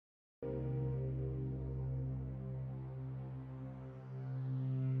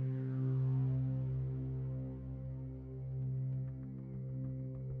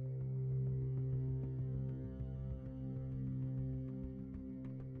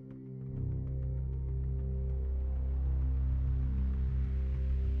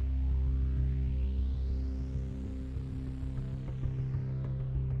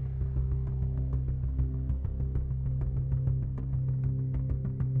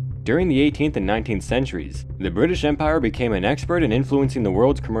During the 18th and 19th centuries, the British Empire became an expert in influencing the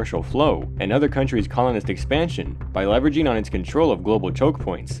world's commercial flow and other countries' colonist expansion by leveraging on its control of global choke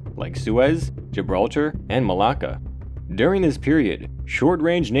points like Suez, Gibraltar, and Malacca. During this period,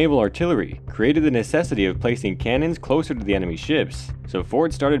 short-range naval artillery created the necessity of placing cannons closer to the enemy ships, so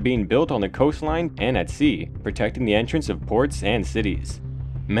forts started being built on the coastline and at sea, protecting the entrance of ports and cities.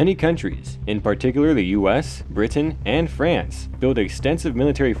 Many countries, in particular the US, Britain, and France, built extensive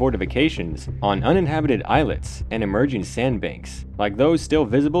military fortifications on uninhabited islets and emerging sandbanks, like those still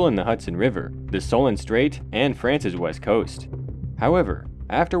visible in the Hudson River, the Solent Strait, and France's west coast. However,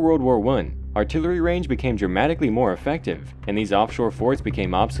 after World War I, artillery range became dramatically more effective, and these offshore forts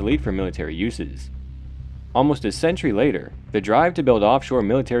became obsolete for military uses. Almost a century later, the drive to build offshore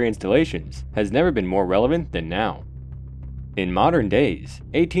military installations has never been more relevant than now. In modern days,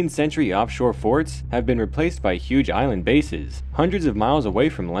 18th century offshore forts have been replaced by huge island bases hundreds of miles away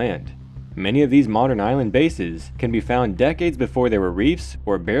from land. Many of these modern island bases can be found decades before there were reefs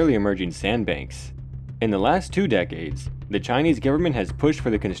or barely emerging sandbanks. In the last 2 decades, the Chinese government has pushed for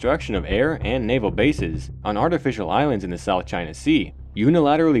the construction of air and naval bases on artificial islands in the South China Sea,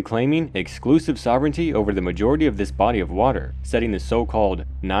 unilaterally claiming exclusive sovereignty over the majority of this body of water, setting the so-called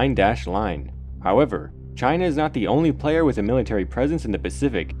 9-dash line. However, China is not the only player with a military presence in the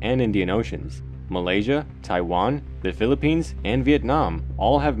Pacific and Indian Oceans. Malaysia, Taiwan, the Philippines, and Vietnam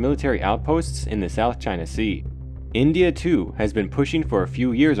all have military outposts in the South China Sea. India too has been pushing for a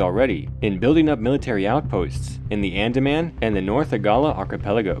few years already in building up military outposts in the Andaman and the North Agala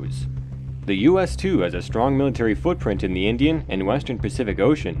archipelagos. The US too has a strong military footprint in the Indian and Western Pacific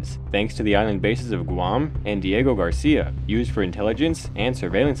Oceans thanks to the island bases of Guam and Diego Garcia used for intelligence and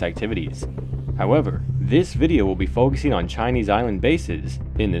surveillance activities. However, this video will be focusing on Chinese island bases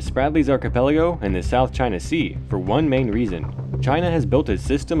in the Spratly's archipelago and the South China Sea for one main reason. China has built a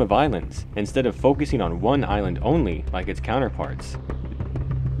system of islands instead of focusing on one island only like its counterparts.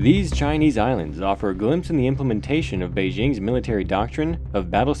 These Chinese islands offer a glimpse in the implementation of Beijing's military doctrine of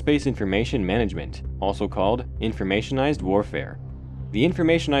battlespace information management, also called informationized warfare. The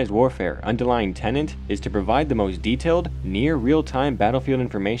informationized warfare underlying tenet is to provide the most detailed, near real-time battlefield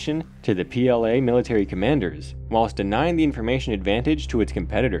information to the PLA military commanders, whilst denying the information advantage to its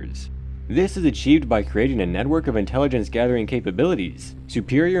competitors. This is achieved by creating a network of intelligence gathering capabilities,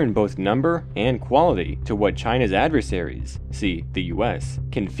 superior in both number and quality to what China's adversaries, see the US,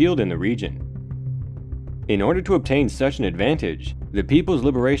 can field in the region. In order to obtain such an advantage, the People's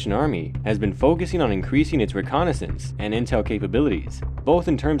Liberation Army has been focusing on increasing its reconnaissance and intel capabilities, both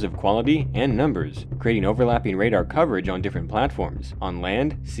in terms of quality and numbers, creating overlapping radar coverage on different platforms, on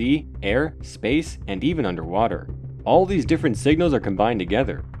land, sea, air, space, and even underwater. All these different signals are combined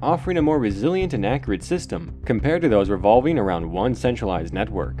together, offering a more resilient and accurate system compared to those revolving around one centralized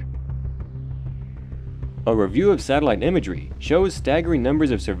network. A review of satellite imagery shows staggering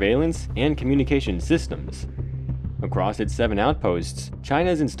numbers of surveillance and communication systems. Across its 7 outposts, China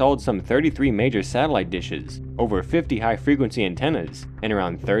has installed some 33 major satellite dishes, over 50 high-frequency antennas, and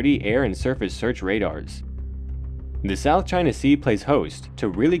around 30 air and surface search radars. The South China Sea plays host to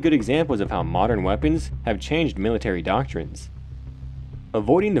really good examples of how modern weapons have changed military doctrines.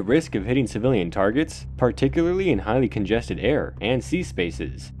 Avoiding the risk of hitting civilian targets, particularly in highly congested air and sea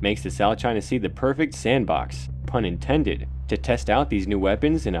spaces, makes the South China Sea the perfect sandbox, pun intended, to test out these new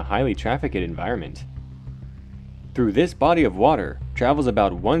weapons in a highly trafficked environment. Through this body of water travels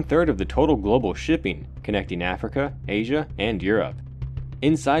about 1/3 of the total global shipping, connecting Africa, Asia, and Europe.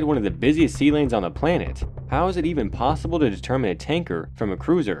 Inside one of the busiest sea lanes on the planet, how is it even possible to determine a tanker from a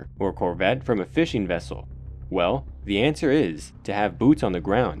cruiser or corvette from a fishing vessel? Well, the answer is to have boots on the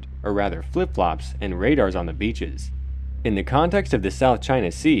ground, or rather flip-flops and radars on the beaches. In the context of the South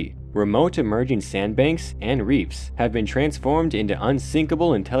China Sea, remote emerging sandbanks and reefs have been transformed into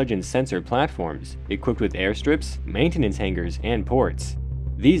unsinkable intelligence sensor platforms equipped with airstrips, maintenance hangars, and ports.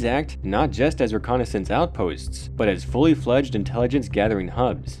 These act not just as reconnaissance outposts, but as fully fledged intelligence gathering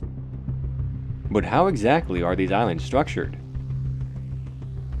hubs. But how exactly are these islands structured?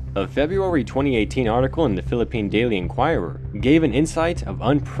 A February 2018 article in the Philippine Daily Inquirer gave an insight of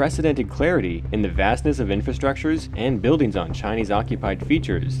unprecedented clarity in the vastness of infrastructures and buildings on Chinese-occupied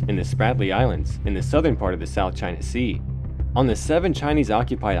features in the Spratly Islands in the southern part of the South China Sea. On the 7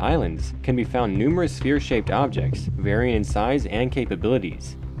 Chinese-occupied islands can be found numerous sphere-shaped objects varying in size and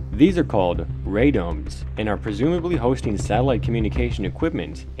capabilities. These are called radomes and are presumably hosting satellite communication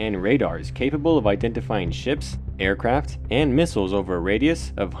equipment and radars capable of identifying ships, aircraft, and missiles over a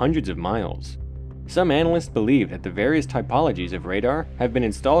radius of hundreds of miles. Some analysts believe that the various typologies of radar have been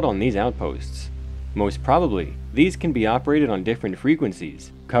installed on these outposts. Most probably, these can be operated on different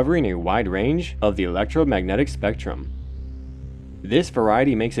frequencies, covering a wide range of the electromagnetic spectrum. This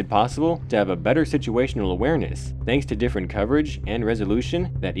variety makes it possible to have a better situational awareness thanks to different coverage and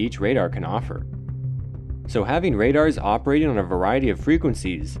resolution that each radar can offer. So having radars operating on a variety of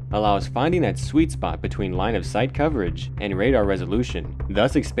frequencies allows finding that sweet spot between line of sight coverage and radar resolution,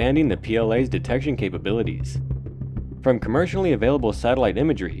 thus expanding the PLA's detection capabilities. From commercially available satellite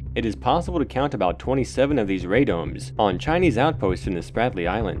imagery, it is possible to count about 27 of these radomes on Chinese outposts in the Spratly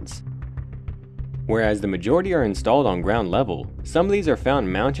Islands. Whereas the majority are installed on ground level, some of these are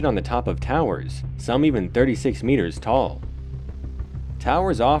found mounted on the top of towers, some even 36 meters tall.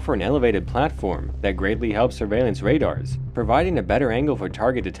 Towers offer an elevated platform that greatly helps surveillance radars, providing a better angle for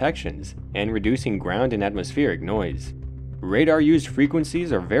target detections and reducing ground and atmospheric noise. Radar-used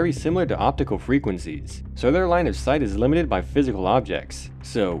frequencies are very similar to optical frequencies, so their line of sight is limited by physical objects,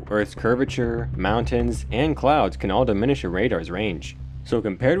 so Earth's curvature, mountains, and clouds can all diminish a radar's range. So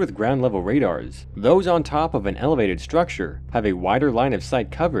compared with ground-level radars, those on top of an elevated structure have a wider line of sight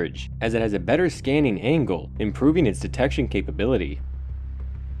coverage as it has a better scanning angle, improving its detection capability.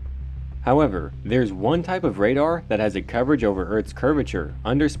 However, there's one type of radar that has a coverage over Earth's curvature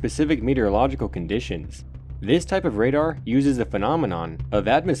under specific meteorological conditions. This type of radar uses the phenomenon of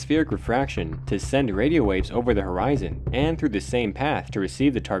atmospheric refraction to send radio waves over the horizon and through the same path to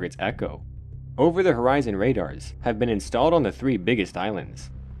receive the target's echo. Over-the-horizon radars have been installed on the 3 biggest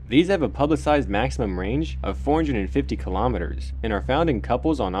islands. These have a publicized maximum range of 450 kilometers and are found in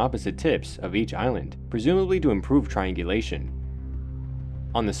couples on opposite tips of each island, presumably to improve triangulation.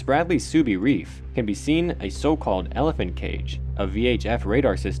 On the Spratly Subi Reef can be seen a so-called elephant cage, a VHF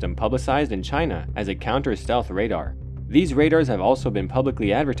radar system publicized in China as a counter-stealth radar. These radars have also been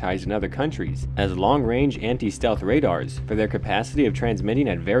publicly advertised in other countries as long-range anti-stealth radars for their capacity of transmitting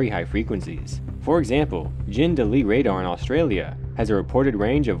at very high frequencies. For example, Jindalee radar in Australia has a reported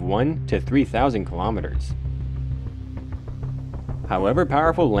range of 1 to 3,000 kilometers. However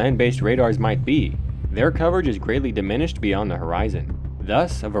powerful land-based radars might be, their coverage is greatly diminished beyond the horizon.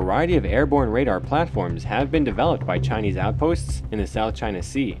 Thus, a variety of airborne radar platforms have been developed by Chinese outposts in the South China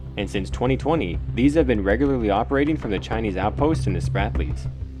Sea, and since 2020, these have been regularly operating from the Chinese outposts in the Spratlys.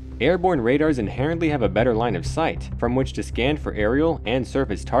 Airborne radars inherently have a better line of sight from which to scan for aerial and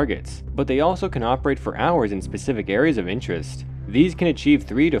surface targets, but they also can operate for hours in specific areas of interest. These can achieve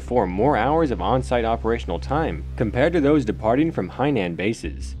 3 to 4 more hours of on-site operational time compared to those departing from Hainan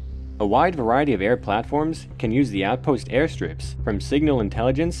bases. A wide variety of air platforms can use the outpost airstrips from signal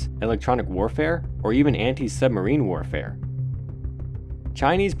intelligence, electronic warfare, or even anti-submarine warfare.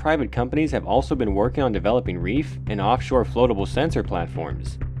 Chinese private companies have also been working on developing reef and offshore floatable sensor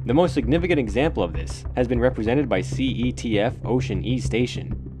platforms. The most significant example of this has been represented by CETF Ocean E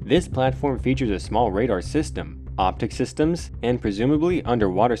Station. This platform features a small radar system, optic systems, and presumably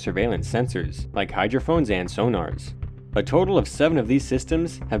underwater surveillance sensors like hydrophones and sonars. A total of 7 of these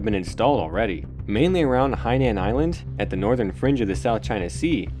systems have been installed already, mainly around Hainan Island at the northern fringe of the South China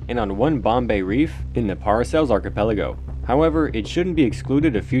Sea and on one Bombay reef in the Paracel archipelago. However, it shouldn't be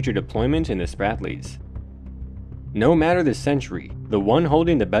excluded of future deployment in the Spratlys. No matter the century, the one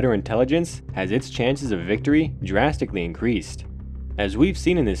holding the better intelligence has its chances of victory drastically increased. As we've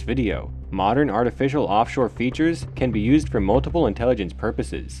seen in this video, modern artificial offshore features can be used for multiple intelligence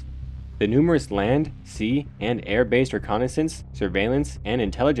purposes. The numerous land, sea, and air-based reconnaissance, surveillance, and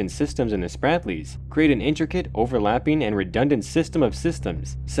intelligence systems in the Spratlys create an intricate, overlapping, and redundant system of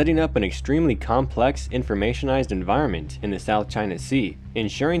systems, setting up an extremely complex, informationized environment in the South China Sea,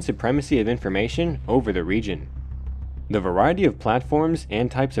 ensuring supremacy of information over the region. The variety of platforms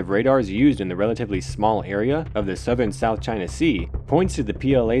and types of radars used in the relatively small area of the southern South China Sea points to the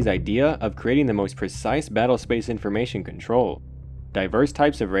PLA's idea of creating the most precise battlespace information control. Diverse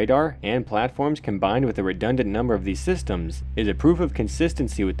types of radar and platforms combined with a redundant number of these systems is a proof of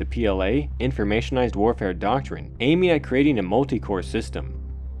consistency with the PLA informationized warfare doctrine, aiming at creating a multi-core system.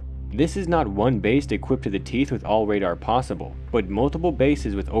 This is not one base equipped to the teeth with all radar possible, but multiple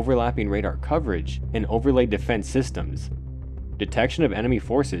bases with overlapping radar coverage and overlaid defense systems. Detection of enemy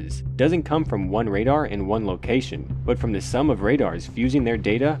forces doesn't come from one radar in one location, but from the sum of radars fusing their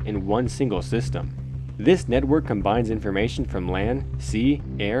data in one single system. This network combines information from land, sea,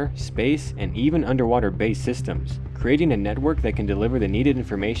 air, space, and even underwater base systems, creating a network that can deliver the needed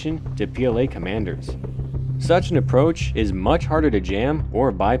information to PLA commanders. Such an approach is much harder to jam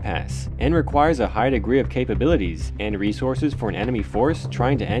or bypass, and requires a high degree of capabilities and resources for an enemy force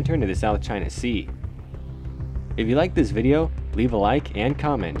trying to enter into the South China Sea. If you liked this video, leave a like and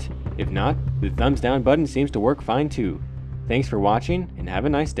comment. If not, the thumbs down button seems to work fine too. Thanks for watching and have a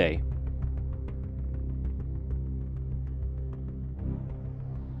nice day.